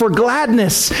thirst for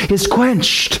gladness is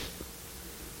quenched.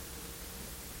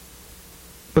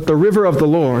 But the Lord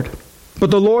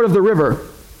of the river,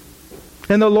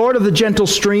 and the Lord of the gentle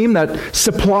stream that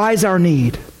supplies our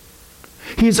need,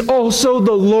 He's also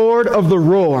the Lord of the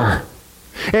roar.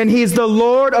 And He's the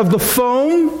Lord of the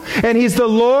foam, and He's the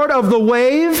Lord of the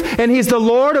wave, and He's the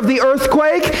Lord of the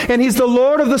earthquake, and He's the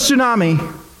Lord of the tsunami.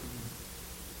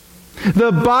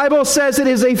 The Bible says it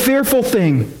is a fearful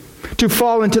thing to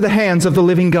fall into the hands of the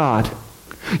living God.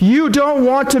 You don't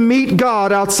want to meet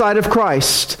God outside of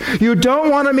Christ. You don't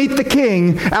want to meet the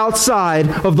King outside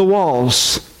of the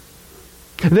walls.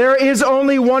 There is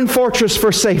only one fortress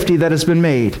for safety that has been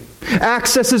made.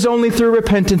 Access is only through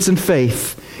repentance and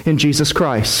faith in Jesus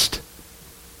Christ.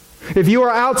 If you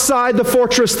are outside the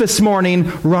fortress this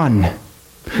morning, run.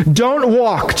 Don't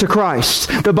walk to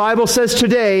Christ. The Bible says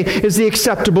today is the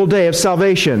acceptable day of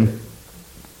salvation.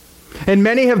 And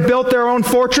many have built their own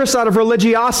fortress out of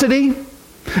religiosity,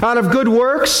 out of good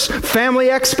works, family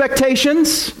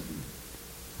expectations.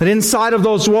 And inside of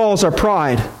those walls are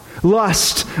pride,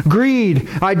 lust, greed,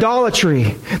 idolatry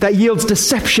that yields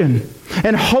deception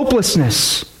and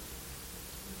hopelessness.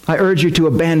 I urge you to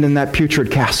abandon that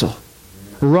putrid castle.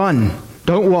 Run,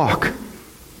 don't walk.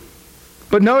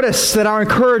 But notice that our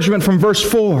encouragement from verse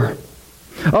 4,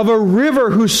 of a river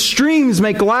whose streams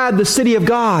make glad the city of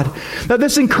God, that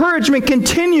this encouragement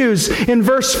continues in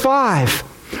verse 5.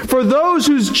 For those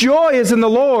whose joy is in the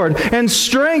Lord, and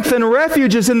strength and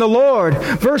refuge is in the Lord.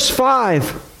 Verse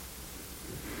 5.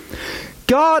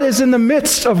 God is in the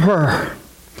midst of her.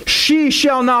 She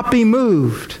shall not be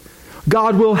moved.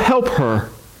 God will help her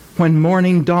when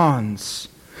morning dawns.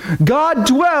 God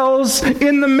dwells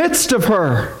in the midst of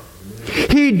her.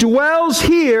 He dwells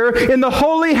here in the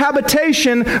holy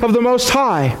habitation of the Most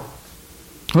High.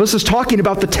 Well, this is talking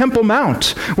about the Temple Mount,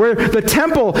 where the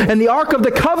temple and the Ark of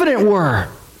the Covenant were,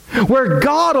 where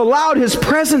God allowed His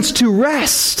presence to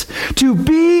rest, to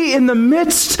be in the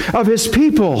midst of His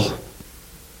people.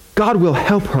 God will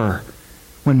help her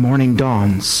when morning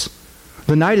dawns.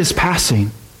 The night is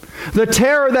passing. The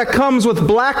terror that comes with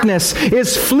blackness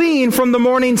is fleeing from the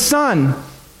morning sun.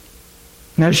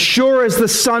 And as sure as the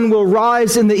sun will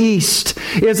rise in the east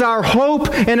is our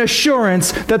hope and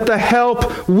assurance that the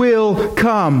help will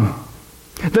come.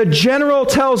 The general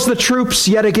tells the troops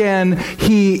yet again,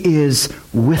 He is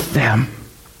with them.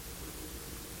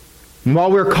 And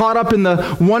while we're caught up in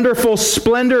the wonderful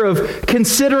splendor of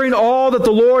considering all that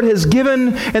the Lord has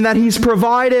given and that He's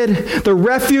provided, the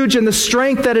refuge and the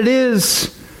strength that it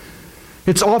is,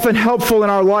 it's often helpful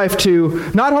in our life to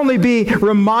not only be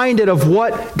reminded of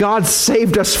what God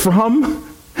saved us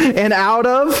from and out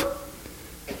of,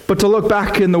 but to look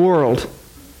back in the world,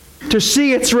 to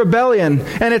see its rebellion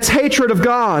and its hatred of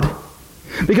God.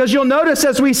 Because you'll notice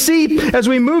as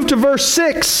we move to verse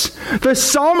 6, the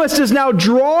psalmist is now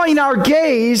drawing our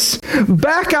gaze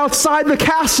back outside the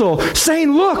castle,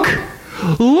 saying, look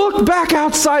back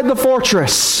outside the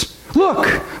fortress. Look,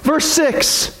 verse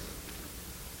 6.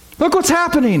 Look what's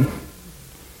happening.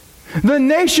 The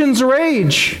nations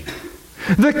rage.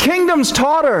 The kingdoms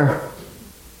totter.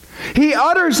 He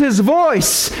utters His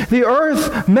voice. The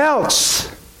earth melts.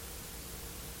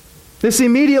 This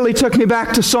immediately took me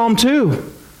back to Psalm 2.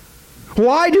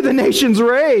 Why do the nations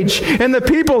rage and the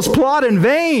peoples plot in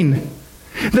vain?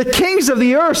 The kings of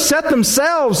the earth set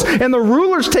themselves, and the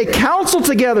rulers take counsel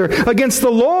together against the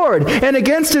Lord and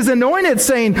against His anointed,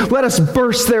 saying, let us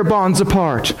burst their bonds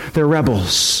apart, their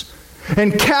rebels,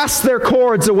 and cast their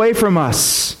cords away from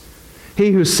us.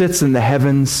 He who sits in the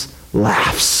heavens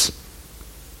laughs.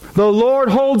 The Lord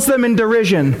holds them in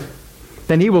derision.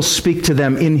 Then He will speak to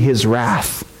them in His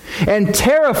wrath and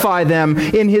terrify them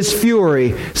in His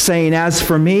fury, saying, as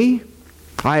for me,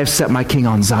 I have set my king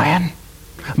on Zion,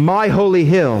 my holy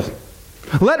hill.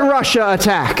 Let Russia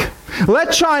attack.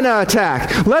 Let China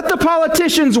attack. Let the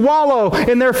politicians wallow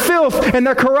in their filth and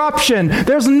their corruption.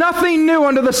 There's nothing new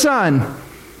under the sun.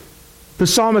 The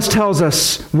psalmist tells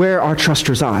us where our trust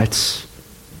resides.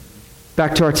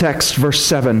 Back to our text, verse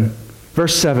 7.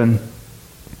 Verse 7.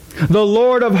 The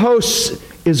Lord of hosts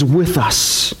is with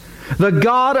us. The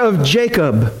God of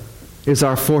Jacob is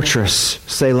our fortress,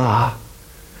 Selah.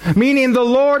 Meaning the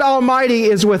Lord Almighty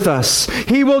is with us.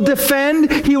 He will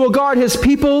defend, He will guard His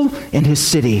people and His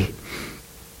city.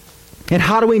 And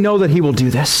how do we know that He will do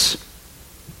this?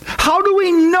 How do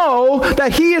we know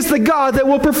that He is the God that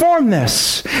will perform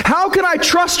this? How can I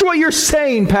trust what you're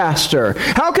saying, Pastor?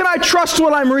 How can I trust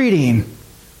what I'm reading?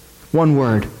 One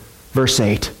word, verse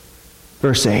 8.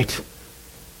 Verse 8.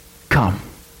 Come.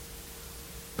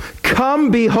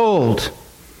 Come, behold.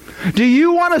 Do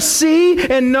you want to see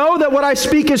and know that what I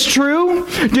speak is true?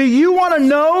 Do you want to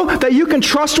know that you can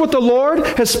trust what the Lord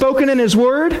has spoken in His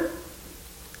word?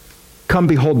 Come,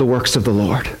 behold the works of the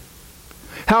Lord.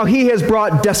 How He has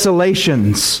brought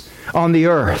desolations on the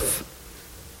earth.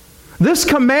 This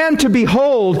command to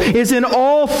behold is in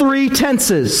all three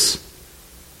tenses.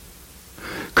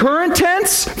 Current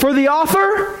tense for the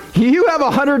author, you have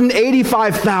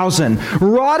 185,000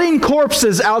 rotting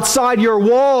corpses outside your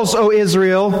walls, O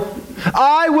Israel.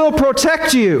 I will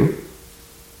protect you.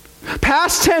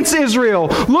 Past tense, Israel,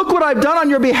 look what I've done on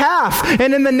your behalf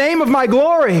and in the name of my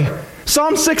glory.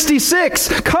 Psalm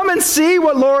 66, come and see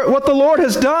what the Lord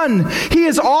has done. He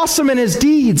is awesome in His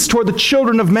deeds toward the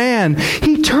children of man.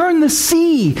 He turned the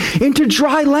sea into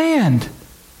dry land.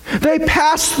 They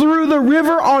passed through the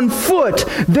river on foot.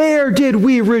 There did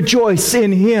we rejoice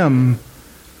in Him.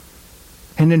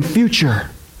 And in future,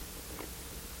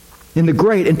 in the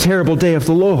great and terrible day of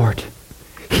the Lord,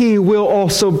 He will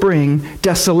also bring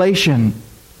desolation.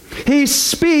 He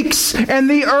speaks and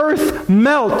the earth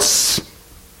melts.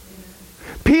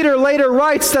 Peter later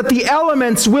writes that the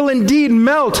elements will indeed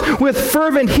melt with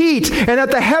fervent heat and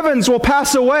that the heavens will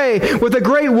pass away with a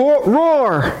great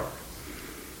roar.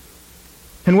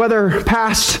 And whether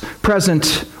past,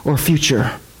 present, or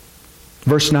future.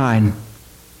 Verse 9.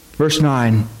 Verse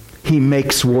 9. He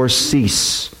makes wars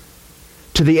cease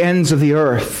to the ends of the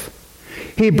earth.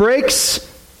 He breaks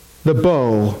the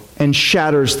bow and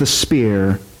shatters the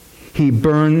spear. He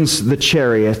burns the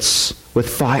chariots with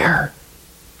fire.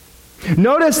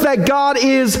 Notice that God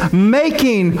is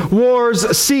making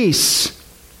wars cease.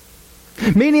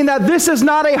 Meaning that this is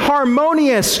not a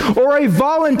harmonious or a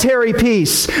voluntary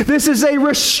peace. This is a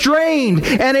restrained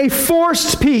and a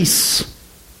forced peace.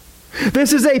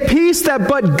 This is a peace that,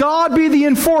 but God be the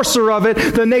enforcer of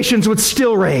it, the nations would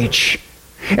still rage.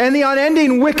 And the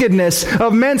unending wickedness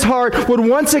of men's heart would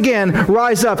once again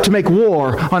rise up to make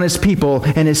war on his people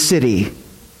and his city.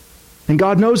 And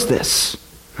God knows this.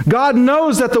 God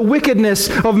knows that the wickedness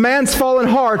of man's fallen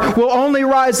heart will only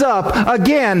rise up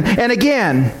again and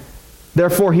again.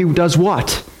 Therefore, he does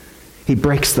what? He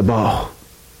breaks the bow.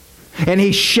 And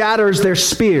he shatters their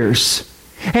spears.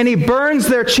 And he burns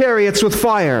their chariots with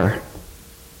fire.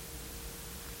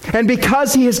 And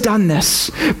because he has done this,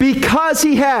 because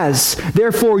he has,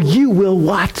 therefore you will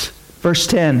what? Verse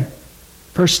 10.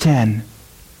 Verse 10.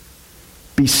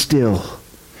 Be still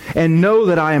and know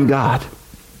that I am God.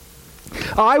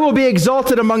 I will be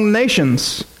exalted among the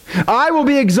nations. I will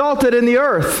be exalted in the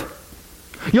earth.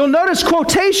 You'll notice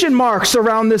quotation marks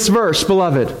around this verse,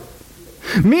 beloved.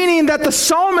 Meaning that the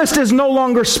psalmist is no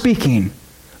longer speaking.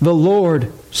 The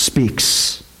Lord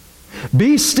speaks.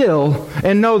 Be still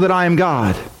and know that I am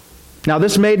God. Now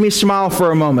this made me smile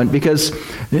for a moment because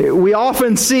we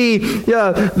often see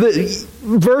the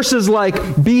verses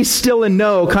like be still and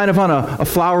know kind of on a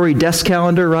flowery desk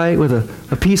calendar, right? With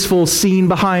a peaceful scene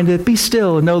behind it. Be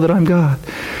still and know that I'm God.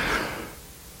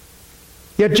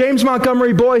 Yet James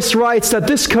Montgomery Boyce writes that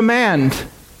this command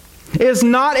is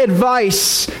not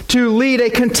advice to lead a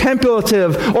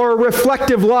contemplative or a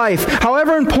reflective life,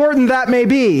 however important that may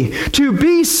be. To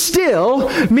be still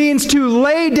means to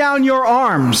lay down your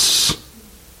arms,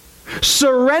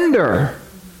 surrender,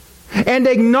 and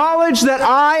acknowledge that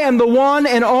I am the one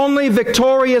and only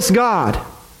victorious God.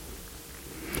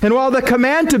 And while the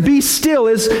command to be still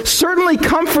is certainly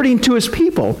comforting to his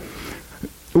people,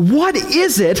 what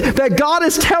is it that God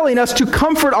is telling us to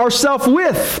comfort ourselves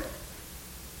with?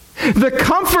 The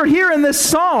comfort here in this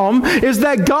psalm is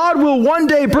that God will one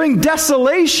day bring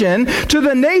desolation to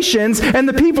the nations and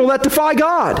the people that defy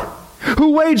God,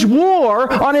 who wage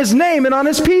war on his name and on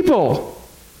his people.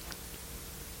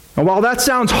 And while that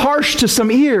sounds harsh to some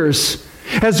ears,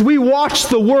 as we watch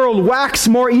the world wax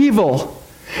more evil,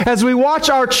 as we watch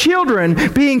our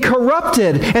children being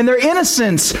corrupted and their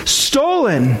innocence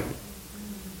stolen,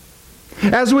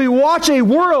 as we watch a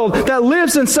world that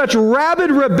lives in such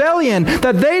rabid rebellion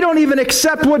that they don't even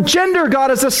accept what gender God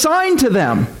has assigned to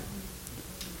them,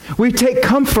 we take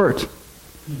comfort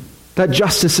that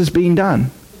justice is being done.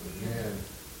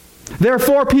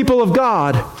 Therefore, people of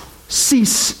God,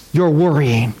 cease your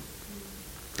worrying.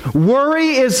 Worry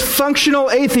is functional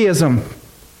atheism.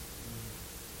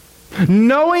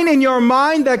 Knowing in your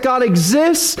mind that God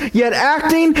exists, yet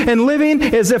acting and living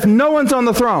as if no one's on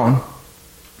the throne.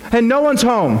 And no one's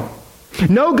home.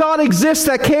 No God exists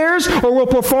that cares or will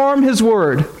perform his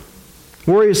word.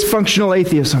 Worry is functional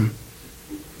atheism.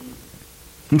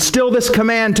 And still this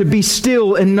command to be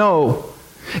still and know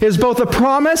is both a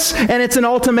promise and it's an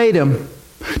ultimatum.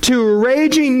 To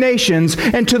raging nations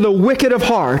and to the wicked of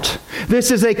heart,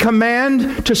 this is a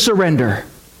command to surrender.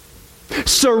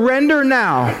 Surrender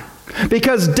now,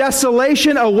 because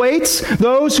desolation awaits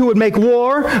those who would make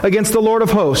war against the Lord of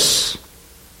hosts.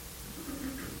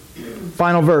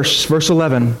 Final verse, verse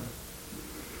 11.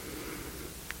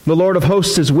 The Lord of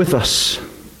hosts is with us.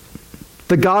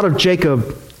 The God of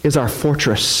Jacob is our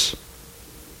fortress.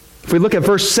 If we look at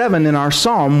verse 7 in our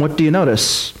psalm, what do you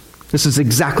notice? This is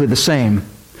exactly the same,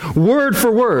 word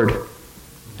for word,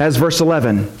 as verse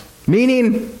 11.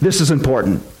 Meaning, this is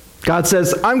important. God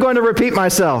says, I'm going to repeat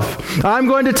myself. I'm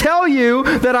going to tell you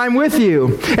that I'm with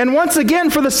you. And once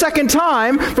again, for the second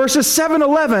time, verses 7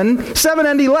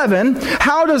 and 11,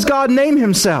 how does God name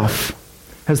himself?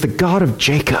 As the God of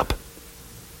Jacob.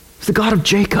 He's the God of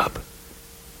Jacob.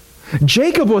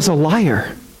 Jacob was a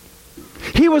liar.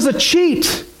 He was a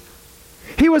cheat.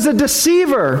 He was a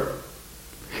deceiver.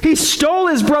 He stole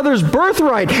his brother's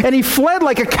birthright and he fled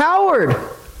like a coward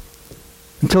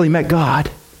until he met God.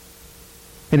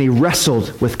 And he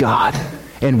wrestled with God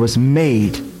and was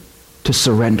made to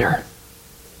surrender,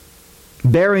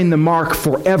 bearing the mark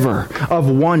forever of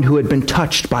one who had been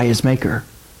touched by his Maker.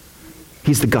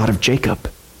 He's the God of Jacob.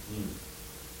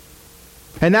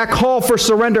 And that call for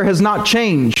surrender has not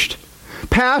changed,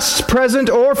 past, present,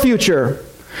 or future.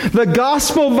 The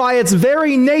gospel by its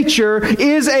very nature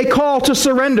is a call to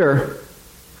surrender.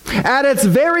 At its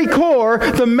very core,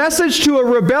 the message to a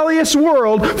rebellious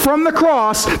world from the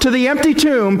cross to the empty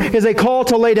tomb is a call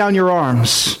to lay down your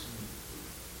arms.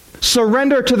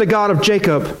 Surrender to the God of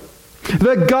Jacob,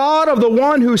 the God of the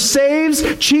one who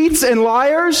saves cheats and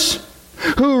liars,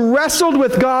 who wrestled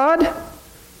with God,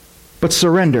 but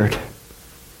surrendered.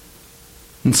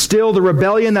 And still the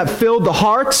rebellion that filled the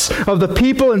hearts of the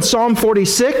people in Psalm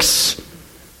 46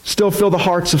 still fill the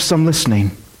hearts of some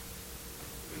listening.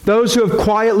 Those who have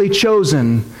quietly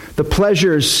chosen the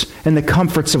pleasures and the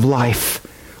comforts of life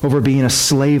over being a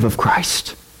slave of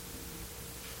Christ.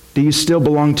 Do you still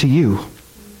belong to you?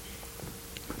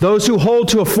 Those who hold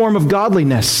to a form of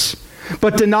godliness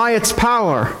but deny its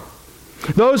power.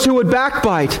 Those who would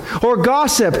backbite or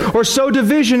gossip or sow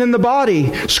division in the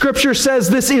body. Scripture says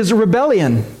this is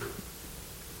rebellion.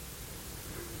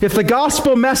 If the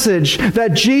gospel message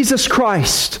that Jesus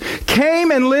Christ came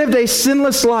and lived a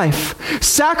sinless life,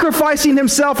 sacrificing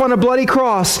himself on a bloody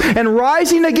cross and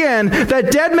rising again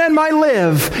that dead men might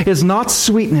live, is not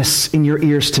sweetness in your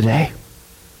ears today.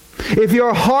 If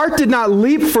your heart did not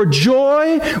leap for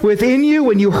joy within you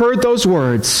when you heard those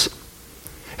words,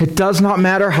 it does not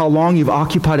matter how long you've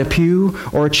occupied a pew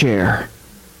or a chair.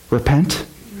 Repent,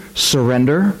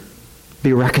 surrender,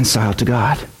 be reconciled to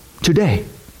God today.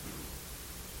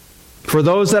 For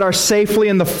those that are safely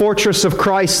in the fortress of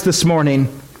Christ this morning,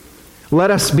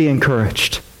 let us be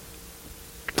encouraged.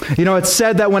 You know, it's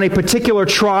said that when a particular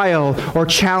trial or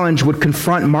challenge would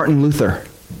confront Martin Luther,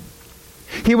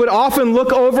 he would often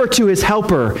look over to his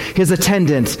helper, his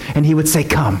attendant, and he would say,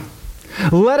 "Come,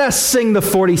 let us sing the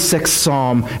 46th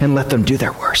Psalm and let them do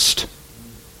their worst."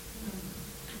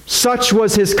 Such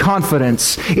was his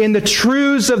confidence in the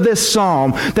truths of this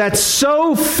psalm that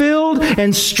so filled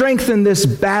and strengthened this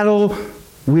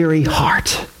battle-weary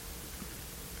heart.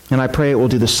 And I pray it will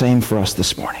do the same for us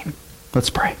this morning. Let's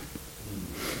pray.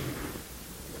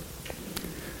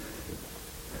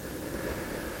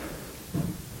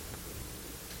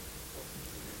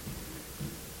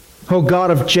 O God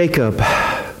of Jacob,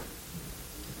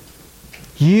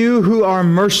 you who are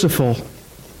merciful,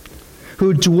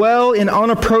 who dwell in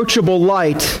unapproachable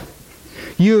light,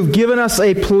 you have given us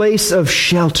a place of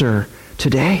shelter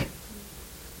today,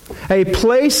 a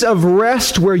place of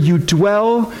rest where you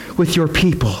dwell with your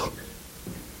people.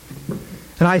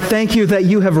 And I thank you that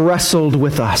you have wrestled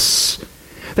with us,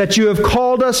 that you have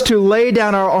called us to lay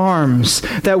down our arms,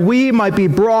 that we might be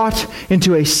brought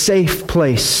into a safe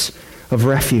place of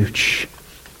refuge.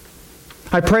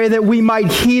 I pray that we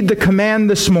might heed the command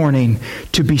this morning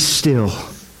to be still,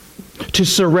 to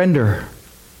surrender,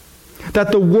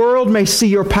 that the world may see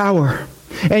your power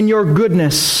and your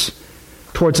goodness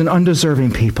towards an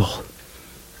undeserving people.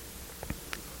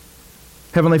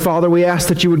 Heavenly Father, we ask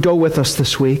that you would go with us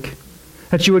this week,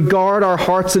 that you would guard our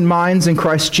hearts and minds in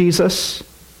Christ Jesus,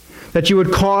 that you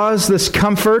would cause this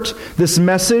comfort, this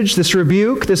message, this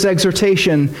rebuke, this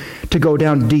exhortation to go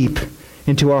down deep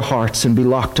into our hearts and be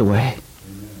locked away.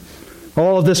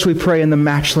 All of this we pray in the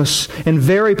matchless and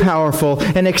very powerful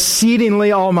and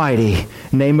exceedingly almighty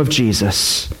name of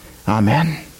Jesus. Amen.